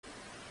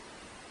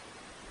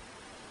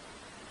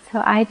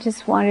So I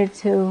just wanted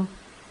to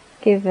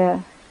give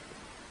a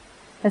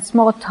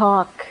small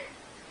talk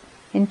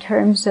in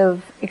terms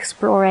of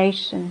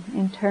exploration,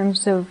 in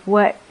terms of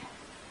what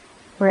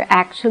we're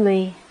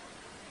actually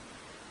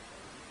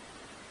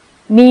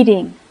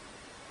meeting.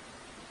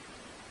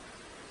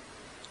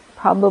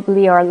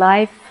 Probably our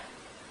life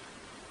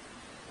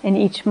in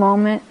each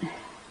moment,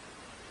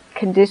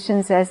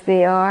 conditions as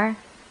they are,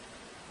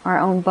 our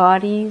own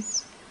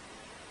bodies,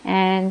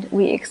 and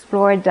we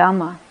explore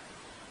Dhamma.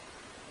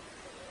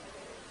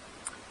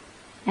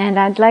 And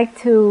I'd like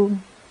to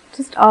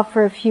just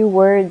offer a few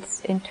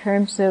words in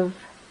terms of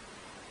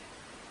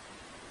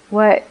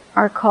what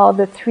are called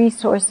the three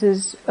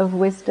sources of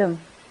wisdom.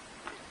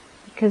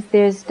 Because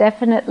there's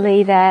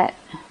definitely that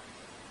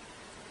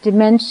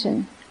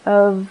dimension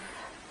of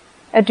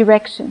a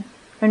direction,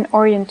 an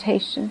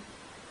orientation,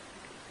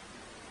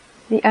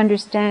 the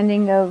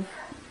understanding of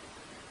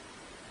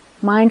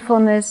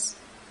mindfulness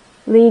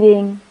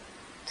leading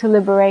to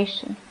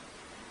liberation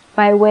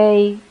by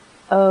way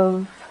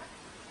of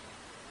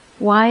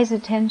wise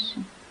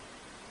attention,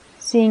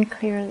 seeing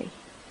clearly,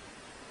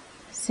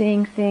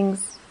 seeing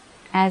things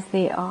as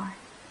they are,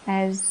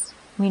 as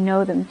we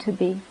know them to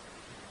be,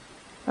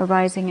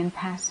 arising and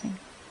passing,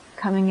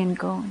 coming and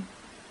going.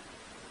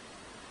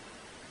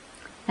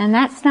 And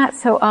that's not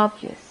so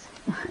obvious,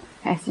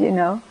 as you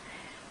know,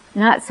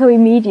 not so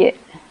immediate,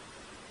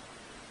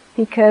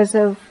 because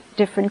of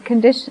different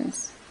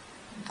conditions.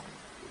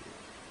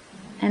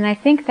 And I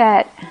think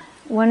that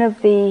one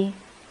of the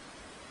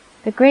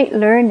great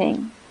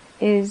learning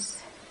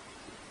is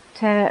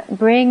to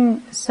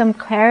bring some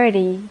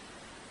clarity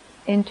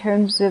in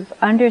terms of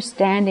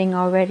understanding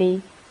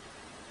already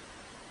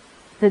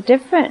the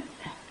different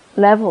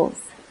levels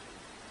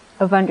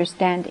of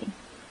understanding.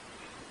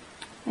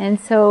 And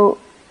so,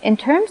 in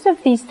terms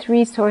of these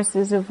three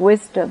sources of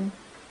wisdom,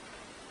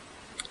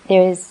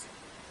 there is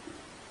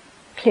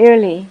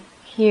clearly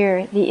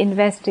here the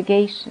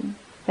investigation,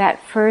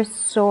 that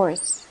first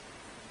source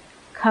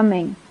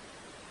coming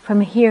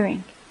from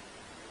hearing,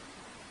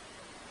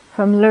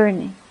 from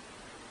learning,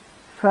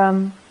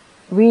 from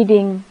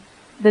reading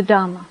the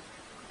Dhamma.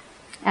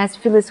 As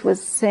Phyllis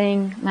was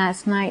saying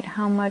last night,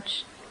 how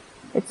much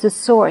it's a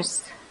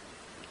source.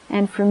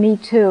 And for me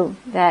too,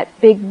 that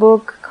big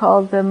book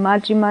called the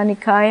Majjhima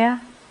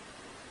Nikaya,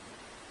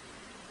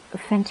 a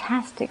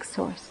fantastic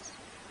source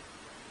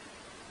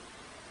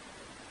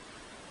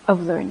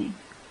of learning.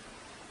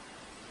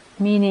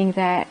 Meaning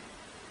that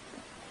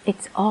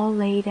it's all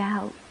laid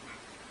out.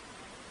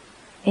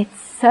 It's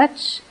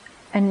such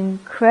an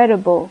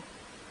incredible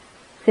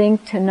thing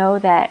to know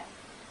that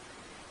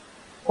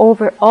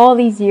over all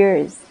these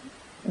years,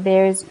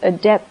 there's a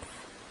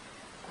depth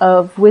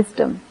of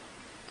wisdom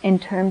in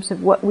terms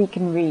of what we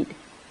can read.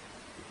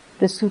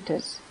 The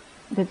suttas,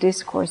 the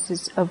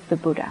discourses of the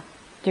Buddha,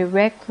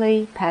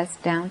 directly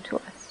passed down to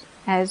us.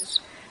 As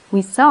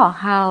we saw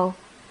how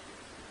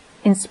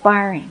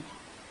inspiring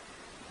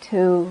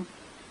to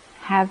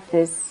have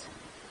this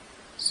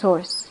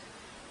source.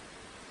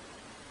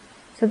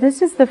 So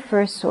this is the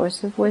first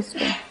source of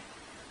wisdom.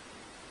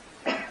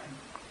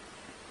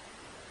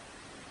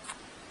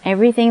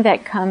 Everything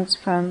that comes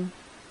from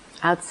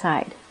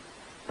outside.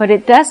 But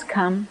it does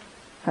come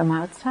from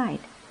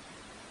outside.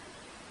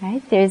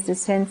 Right? There's the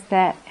sense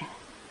that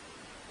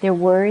they're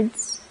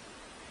words,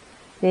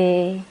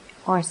 they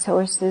are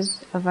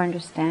sources of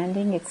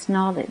understanding, it's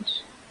knowledge.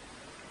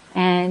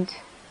 And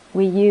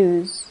we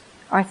use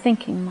our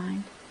thinking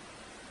mind.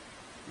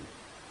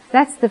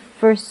 That's the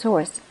first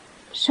source.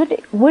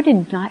 Would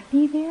it not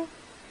be there?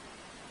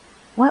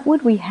 What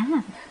would we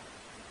have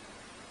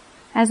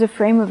as a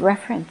frame of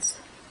reference?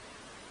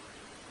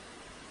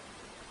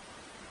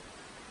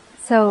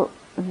 So,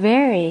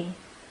 very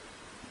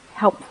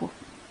helpful.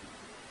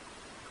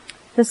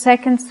 The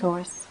second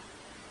source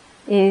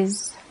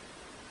is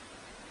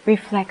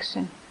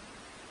reflection.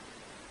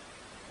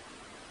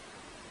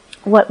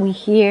 What we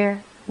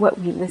hear, what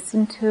we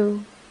listen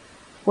to,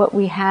 what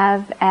we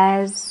have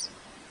as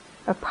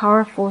a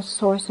powerful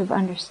source of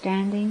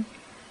understanding,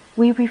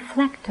 we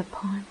reflect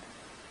upon.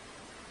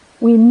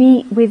 We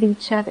meet with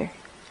each other,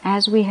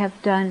 as we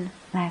have done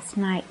last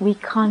night. We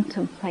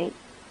contemplate.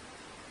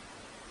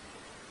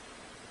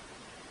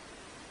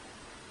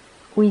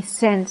 We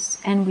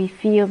sense and we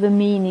feel the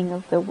meaning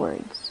of the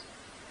words.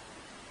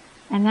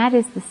 And that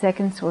is the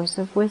second source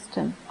of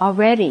wisdom.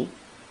 Already,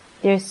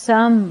 there's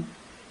some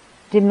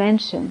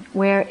dimension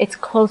where it's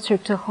closer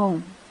to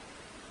home.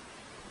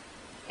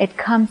 It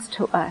comes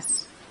to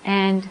us.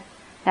 And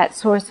that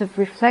source of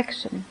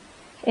reflection,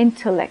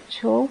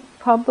 intellectual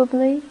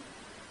probably,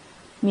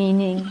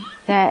 meaning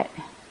that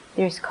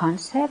there's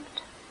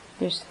concept,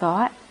 there's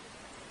thought.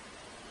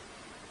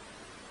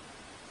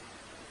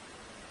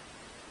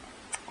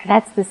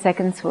 That's the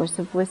second source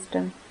of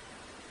wisdom.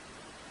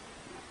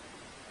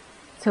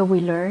 So we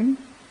learn,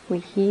 we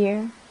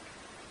hear,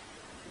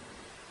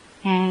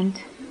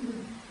 and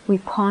we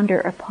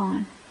ponder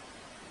upon.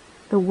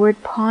 The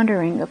word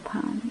pondering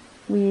upon,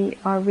 we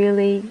are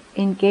really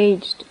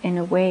engaged in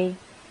a way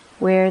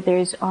where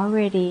there's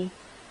already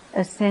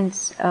a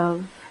sense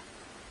of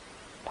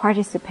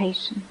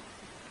participation.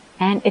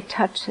 And it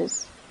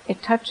touches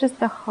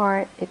the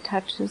heart, it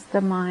touches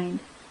the mind.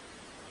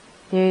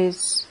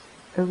 There's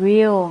a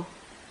real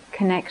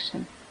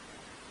connection.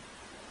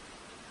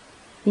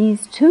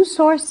 These two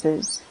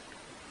sources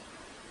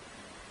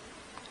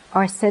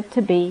are said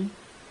to be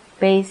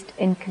based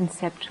in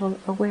conceptual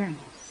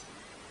awareness,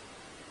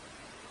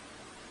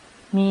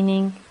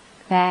 meaning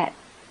that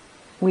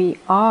we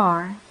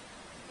are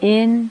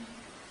in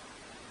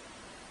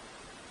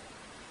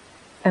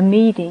a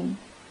meeting,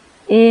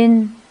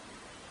 in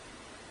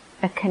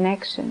a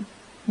connection,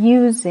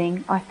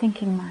 using our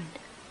thinking mind,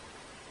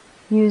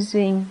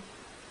 using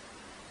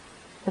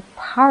the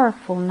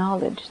powerful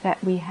knowledge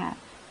that we have,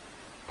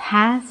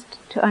 past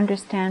to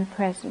understand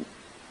present,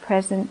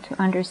 present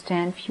to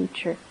understand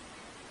future,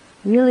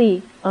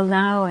 really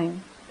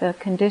allowing the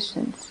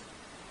conditions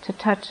to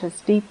touch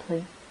us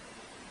deeply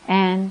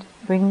and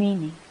bring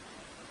meaning.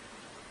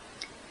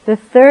 The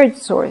third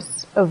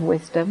source of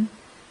wisdom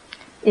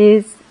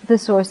is the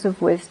source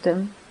of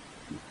wisdom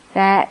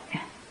that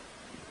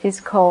is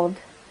called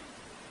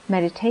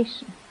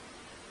meditation.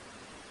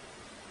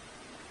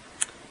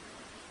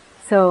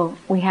 So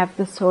we have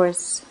the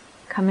source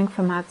coming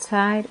from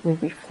outside, we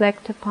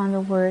reflect upon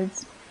the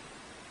words,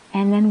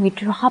 and then we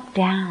drop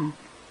down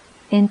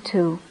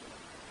into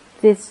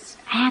this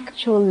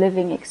actual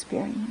living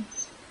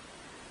experience.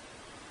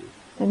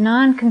 The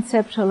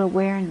non-conceptual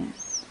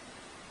awareness,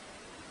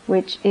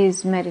 which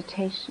is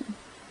meditation,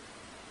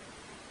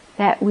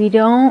 that we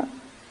don't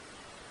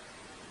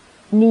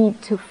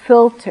need to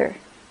filter,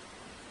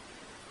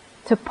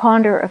 to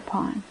ponder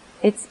upon.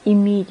 It's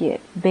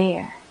immediate,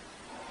 bare.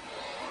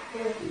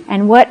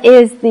 And what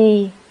is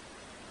the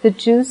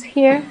juice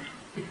here?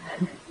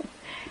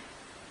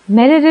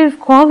 Meditative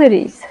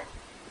qualities,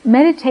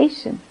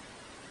 meditation,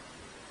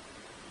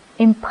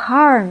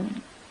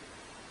 empowerment.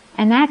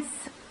 And that's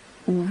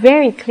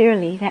very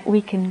clearly that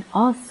we can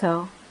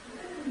also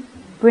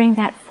bring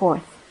that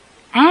forth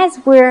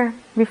as we're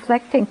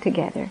reflecting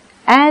together,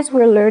 as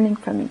we're learning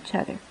from each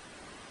other.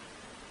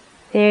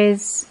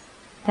 There's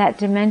that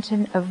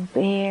dimension of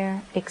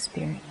bare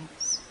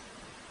experience.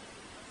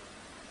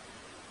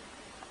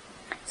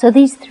 So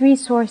these three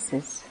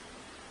sources,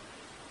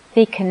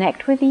 they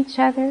connect with each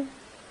other,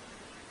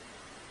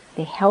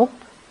 they help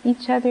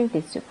each other,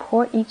 they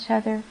support each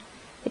other.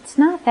 It's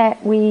not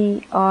that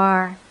we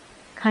are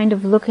kind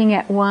of looking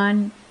at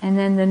one and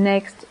then the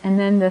next and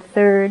then the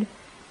third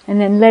and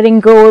then letting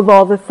go of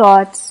all the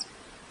thoughts.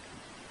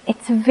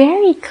 It's a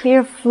very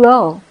clear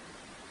flow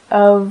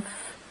of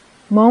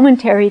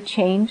momentary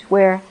change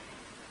where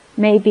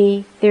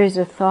maybe there's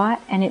a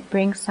thought and it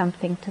brings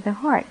something to the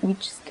heart. We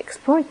just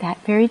explored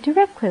that very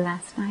directly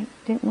last night,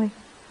 didn't we?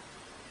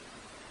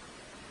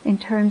 In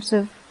terms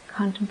of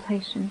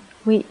contemplation.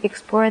 We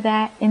explore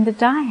that in the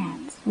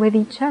dyads with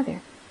each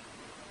other.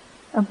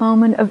 A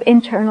moment of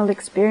internal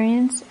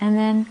experience, and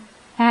then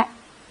that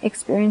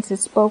experience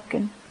is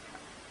spoken,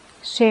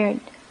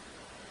 shared,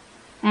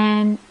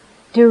 and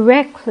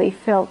directly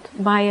felt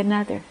by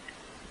another.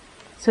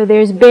 So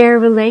there's bare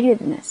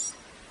relatedness,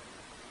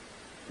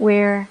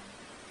 where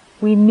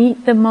we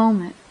meet the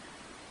moment,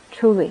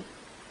 truly.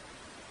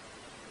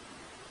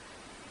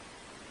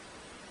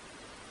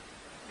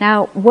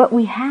 Now, what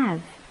we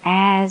have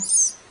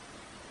as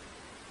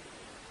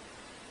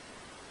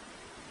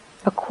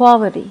a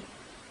quality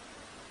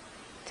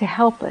to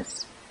help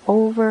us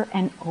over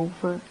and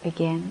over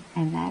again,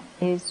 and that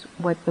is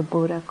what the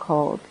Buddha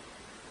called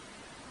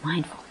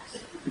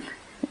mindfulness.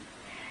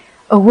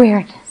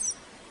 Awareness.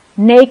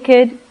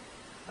 Naked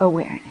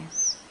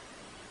awareness.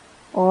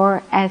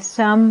 Or as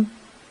some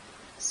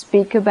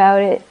speak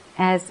about it,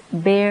 as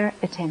bare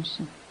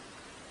attention.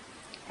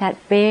 That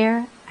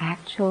bare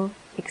actual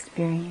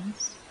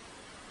experience,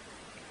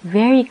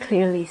 very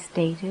clearly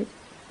stated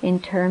in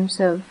terms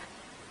of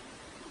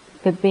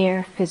the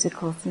bare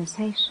physical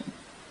sensation,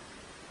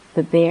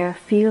 the bare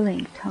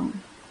feeling tone,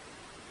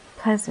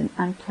 pleasant,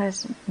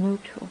 unpleasant,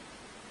 neutral.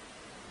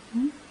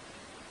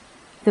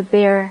 The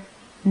bare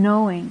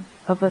knowing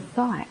of a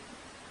thought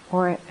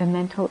or a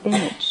mental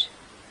image,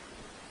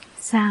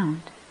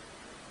 sound,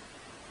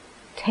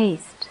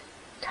 taste,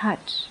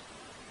 touch.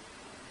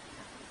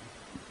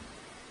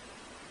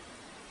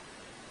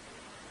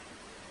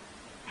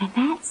 And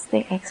that's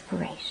the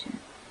exploration.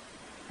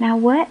 Now,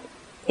 what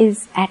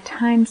is at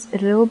times a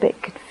little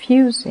bit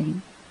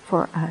confusing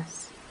for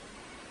us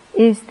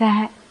is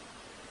that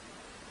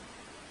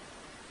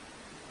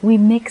we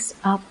mix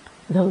up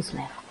those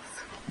levels.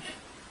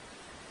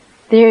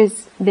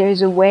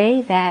 There's a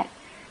way that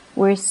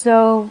we're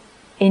so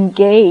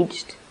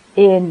engaged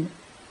in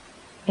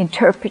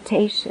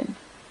interpretation,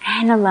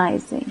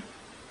 analyzing,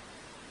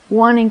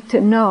 wanting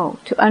to know,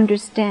 to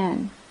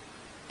understand,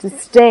 to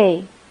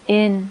stay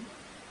in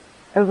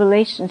a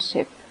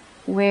relationship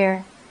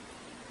where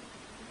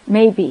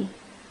maybe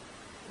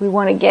we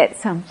want to get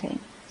something.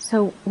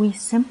 So we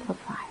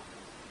simplify.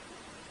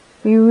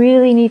 We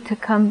really need to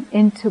come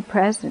into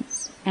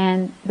presence.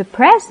 And the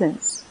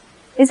presence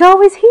is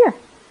always here.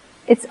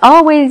 It's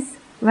always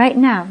right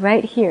now,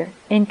 right here,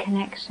 in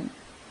connection,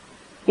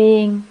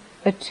 being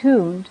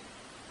attuned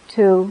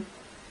to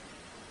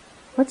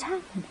what's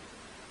happening.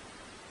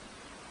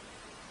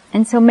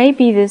 And so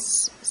maybe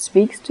this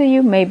speaks to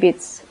you, maybe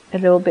it's a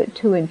little bit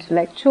too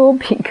intellectual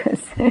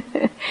because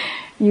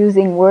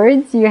using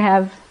words you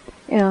have,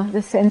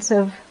 the sense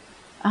of,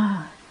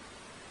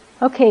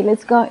 okay,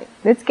 let's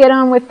get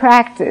on with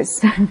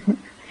practice.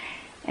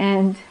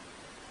 And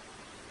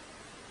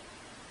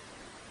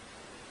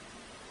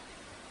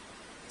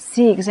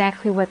see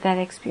exactly what that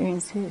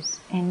experience is.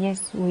 And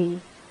yes,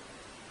 we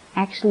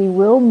actually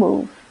will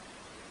move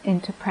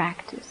into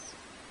practice.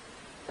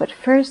 But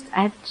first,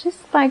 I'd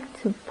just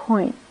like to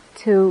point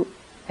to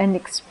an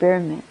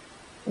experiment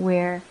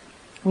where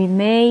we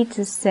may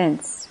to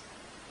sense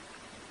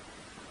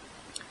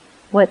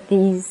what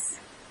these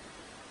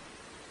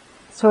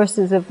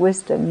sources of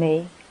wisdom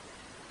may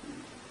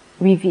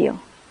reveal.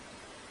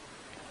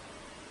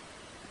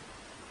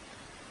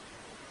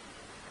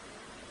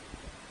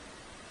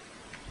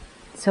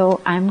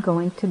 So I'm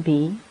going to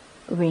be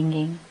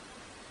ringing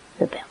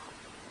the bell.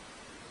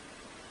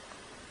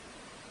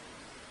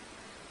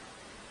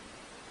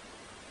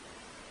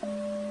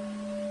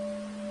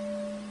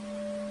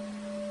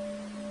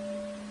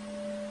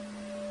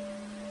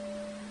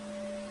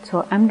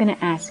 So I'm going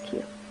to ask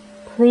you,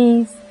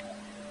 please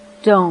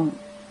don't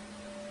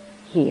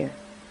hear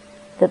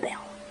the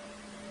bell.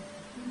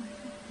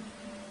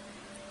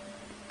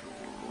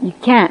 You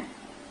can't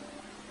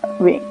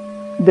ring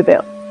the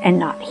bell and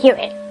not hear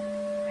it,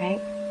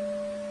 right?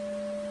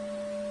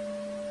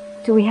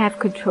 Do we have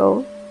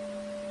control?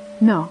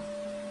 No.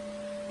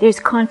 There's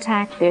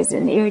contact, there's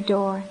an ear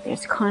door,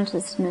 there's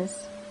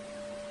consciousness,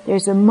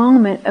 there's a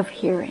moment of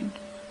hearing.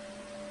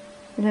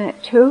 Isn't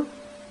it true?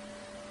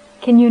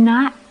 Can you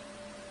not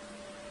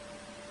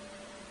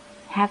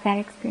have that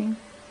experience?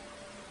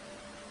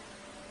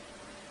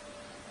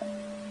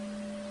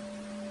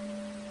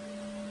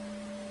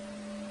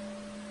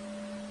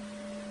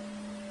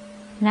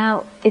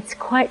 Now, it's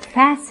quite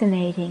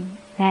fascinating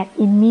that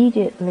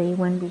immediately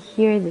when we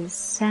hear this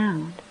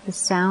sound, the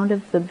sound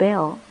of the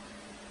bell,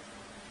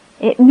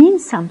 it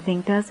means something,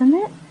 doesn't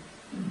it?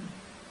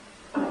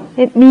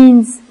 It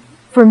means,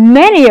 for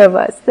many of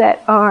us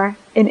that are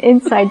in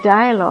inside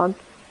dialogue,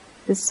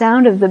 the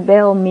sound of the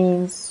bell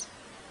means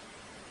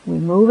we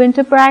move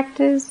into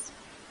practice,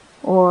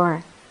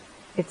 or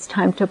it's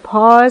time to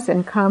pause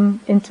and come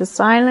into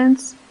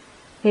silence.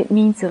 It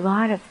means a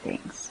lot of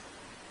things,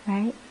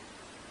 right?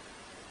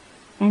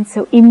 And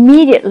so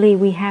immediately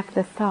we have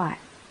the thought,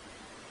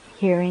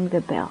 hearing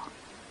the bell.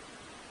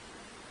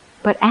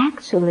 But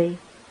actually,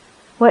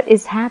 what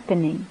is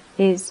happening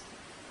is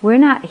we're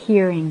not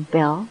hearing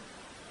bell,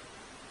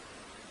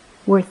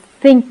 we're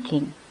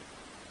thinking.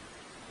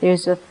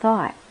 There's a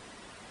thought,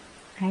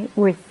 right?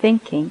 We're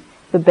thinking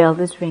the bell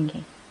is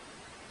ringing.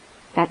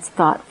 That's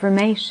thought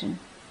formation,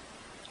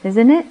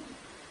 isn't it?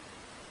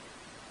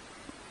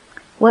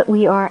 What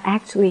we are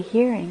actually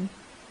hearing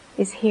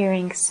is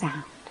hearing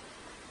sound.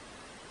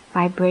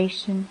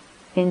 Vibration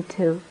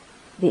into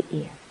the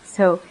ear.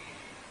 So,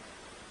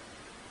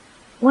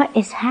 what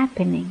is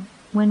happening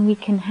when we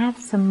can have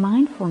some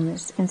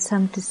mindfulness and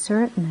some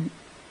discernment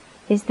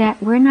is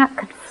that we're not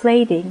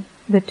conflating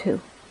the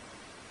two.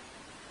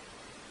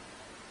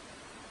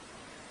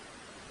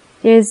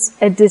 There's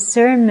a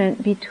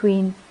discernment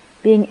between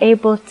being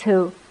able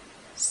to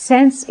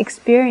sense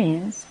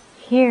experience,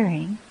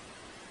 hearing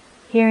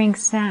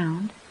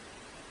sound,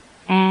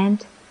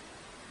 and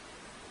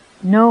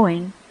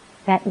knowing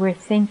that we're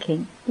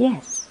thinking,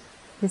 yes,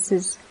 this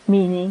is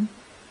meaning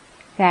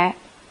that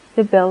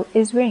the bell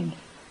is ringing.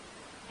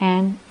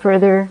 And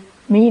further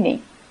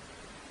meaning,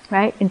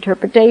 right?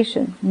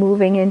 Interpretation,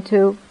 moving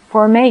into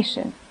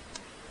formation.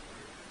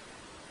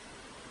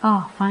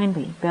 Oh,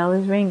 finally, bell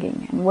is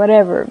ringing, and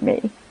whatever it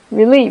may,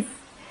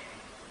 relief.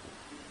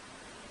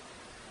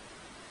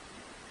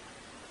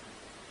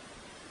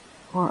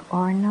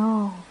 Or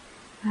no,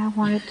 I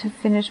wanted to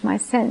finish my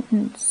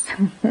sentence.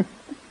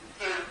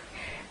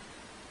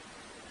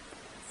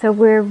 So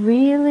we're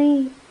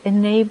really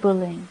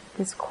enabling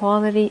this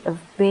quality of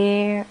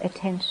bare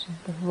attention,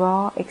 the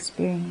raw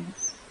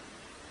experience.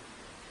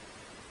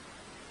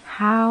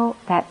 How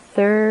that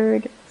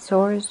third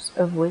source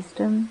of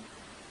wisdom,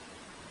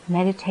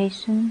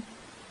 meditation,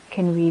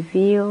 can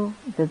reveal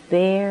the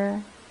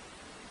bare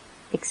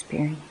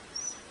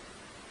experience.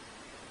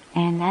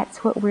 And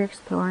that's what we're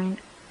exploring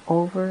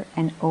over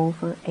and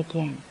over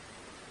again.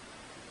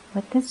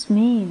 What this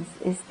means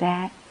is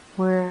that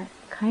we're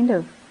kind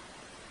of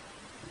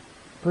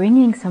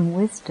bringing some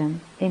wisdom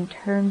in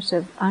terms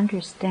of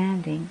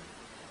understanding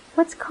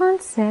what's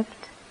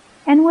concept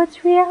and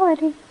what's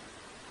reality.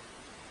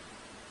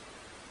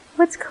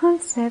 What's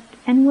concept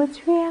and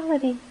what's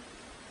reality?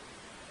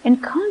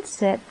 And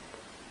concept,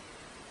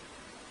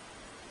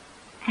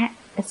 at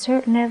a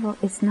certain level,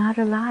 is not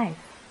alive.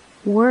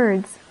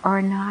 Words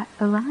are not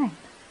alive.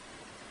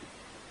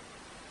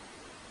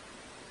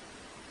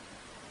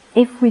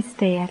 If we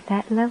stay at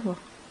that level.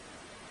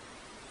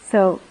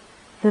 So,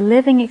 the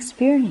living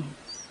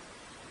experience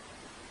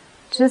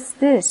just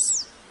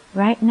this,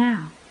 right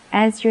now,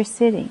 as you're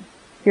sitting,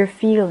 you're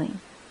feeling,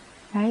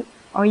 right?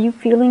 Are you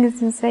feeling a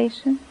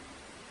sensation?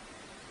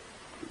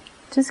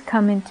 Just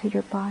come into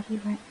your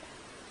body right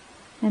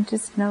now and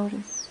just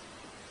notice.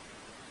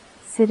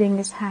 Sitting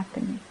is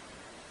happening.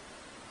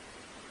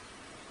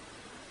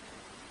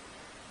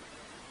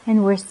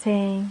 And we're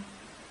saying,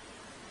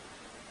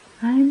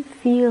 I'm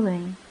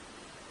feeling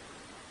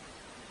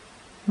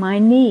my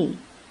knee,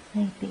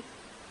 maybe,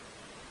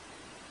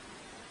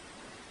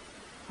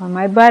 or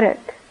my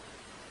buttock.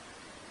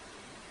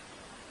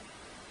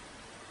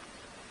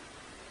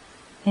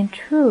 In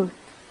truth,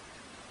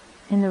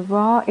 in the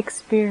raw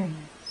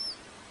experience,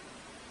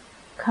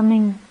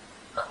 coming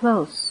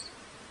close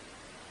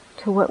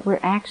to what we're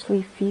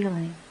actually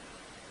feeling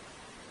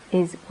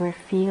is we're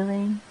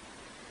feeling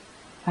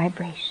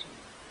vibration.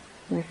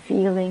 We're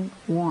feeling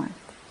warmth,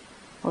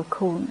 or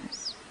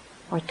coolness,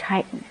 or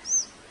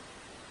tightness,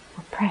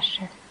 or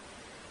pressure.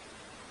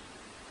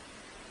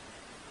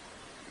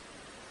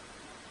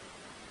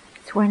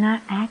 So we're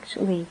not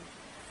actually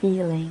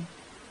feeling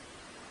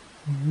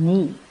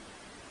knee.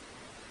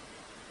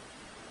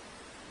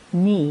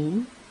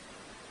 Knee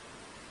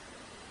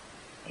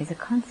is a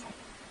concept.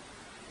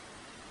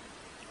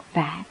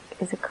 Back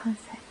is a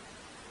concept.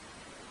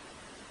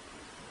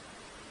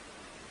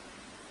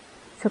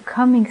 So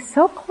coming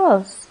so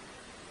close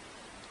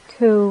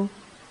to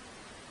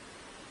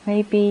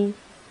maybe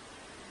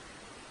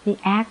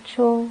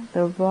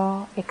the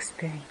raw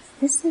experience.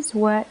 This is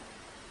what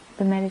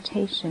the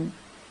meditation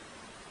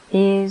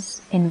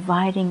is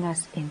inviting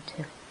us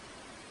into.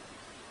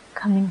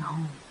 Coming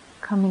home,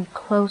 coming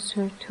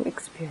closer to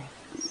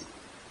experience.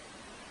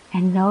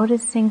 And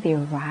noticing the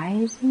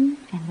arising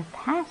and the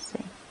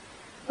passing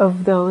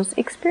of those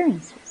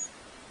experiences.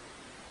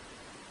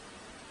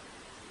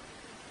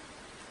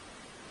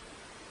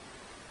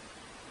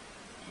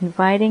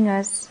 Inviting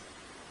us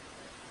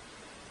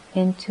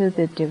into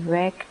the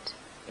direct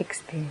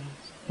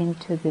experience,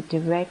 into the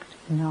direct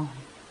knowing.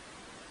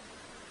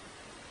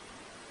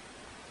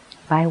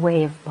 By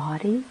way of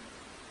body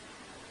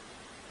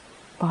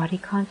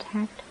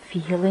contact,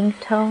 feeling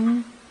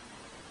tone,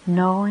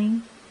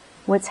 knowing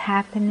what's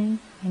happening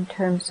in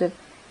terms of,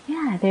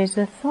 there's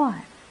a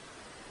thought.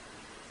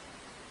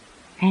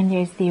 And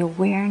there's the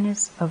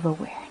awareness of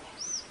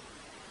awareness.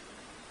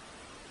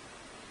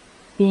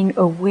 Being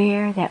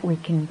aware that we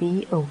can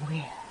be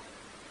aware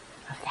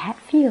of that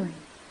feeling,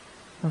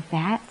 of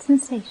that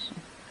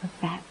sensation, of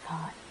that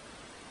thought.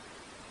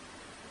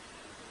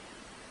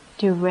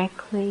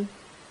 Directly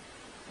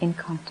in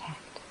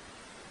contact,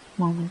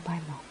 moment by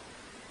moment.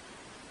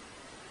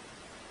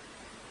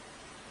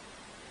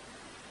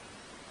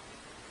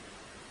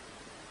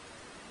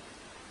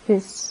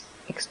 This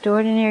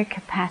extraordinary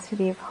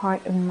capacity of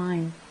heart and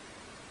mind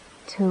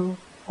to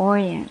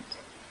orient,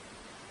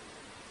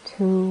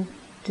 to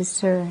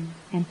discern,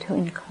 and to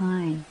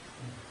incline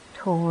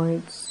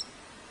towards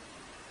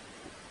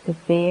the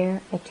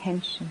bare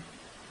attention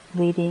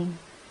leading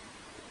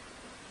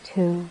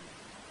to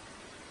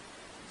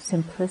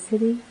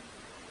simplicity.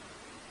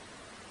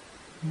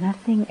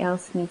 Nothing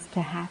else needs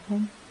to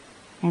happen,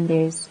 and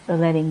there's a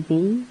letting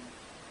be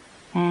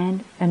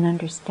and an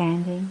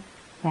understanding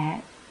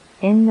that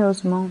in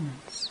those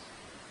moments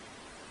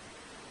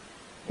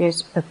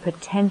there's a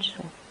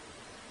potential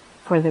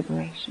for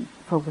liberation,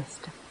 for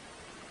wisdom.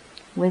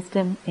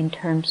 Wisdom in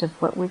terms of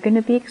what we're going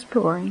to be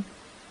exploring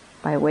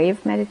by way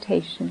of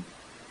meditation,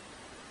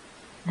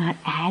 not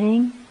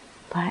adding,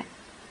 but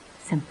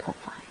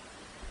simplifying.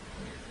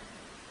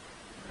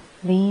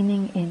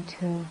 Leaning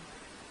into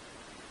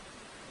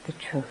the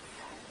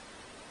truth,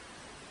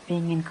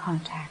 being in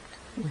contact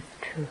with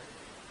truth,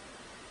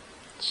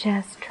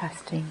 just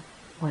trusting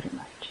what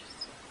emerges.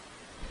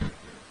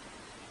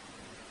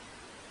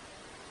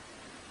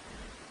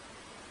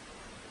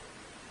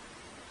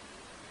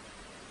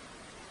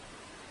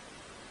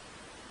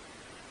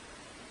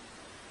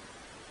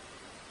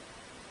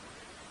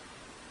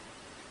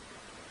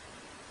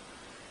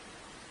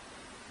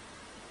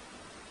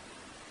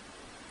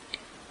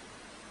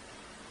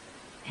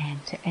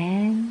 And to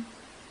end,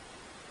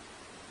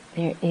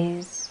 there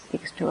is the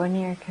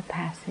extraordinary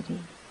capacity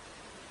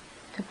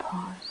to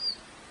pause.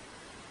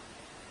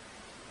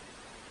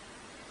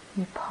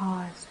 We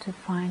pause to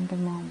find the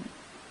moment.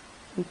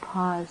 We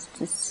pause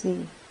to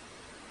see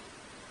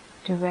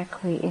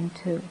directly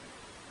into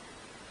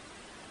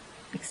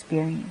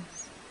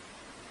experience.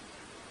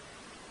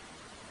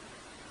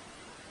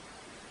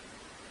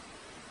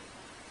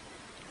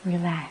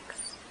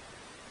 Relax,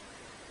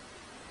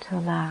 to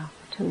allow,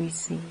 to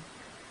receive.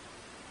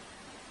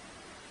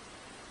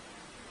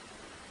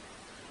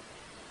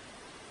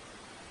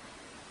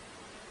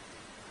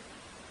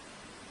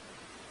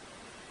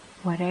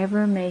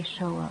 Whatever may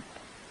show up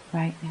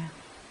right now,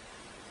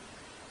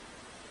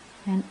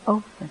 and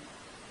open.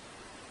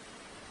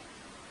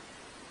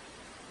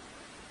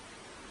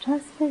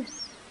 Just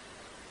this.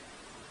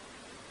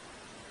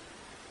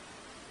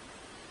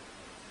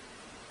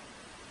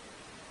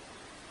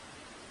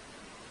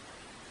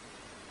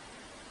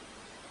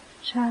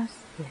 Just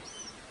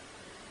this.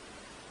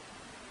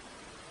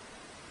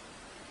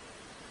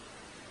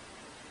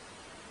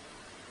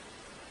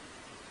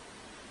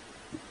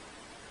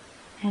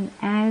 And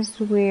as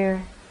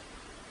we're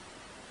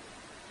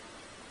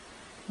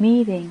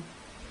meeting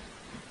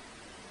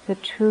the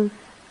truth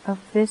of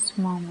this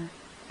moment,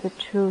 the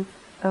truth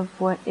of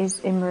what is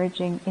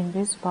emerging in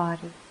this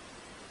body,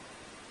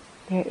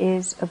 there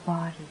is a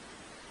body.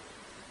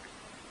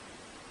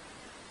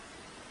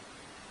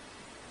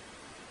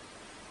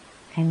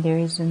 And there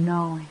is a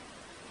knowing.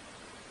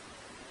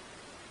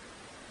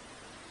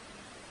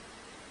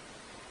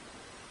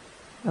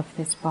 Of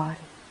this body.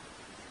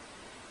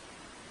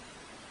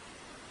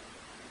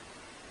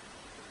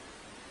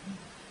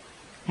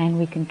 And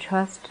we can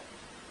trust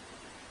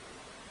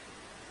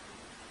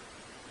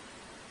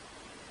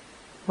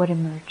what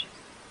emerges.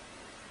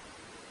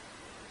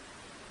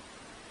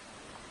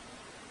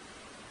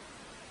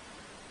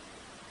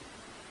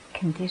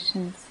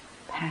 Conditions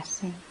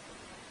passing,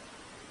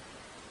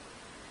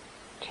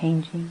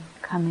 changing,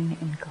 coming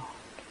and going.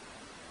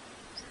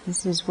 So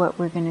this is what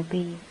we're going to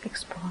be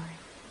exploring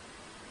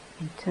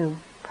into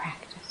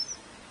practice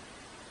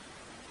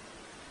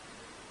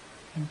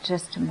in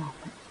just a moment.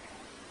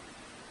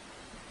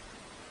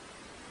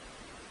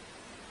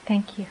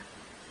 Thank you.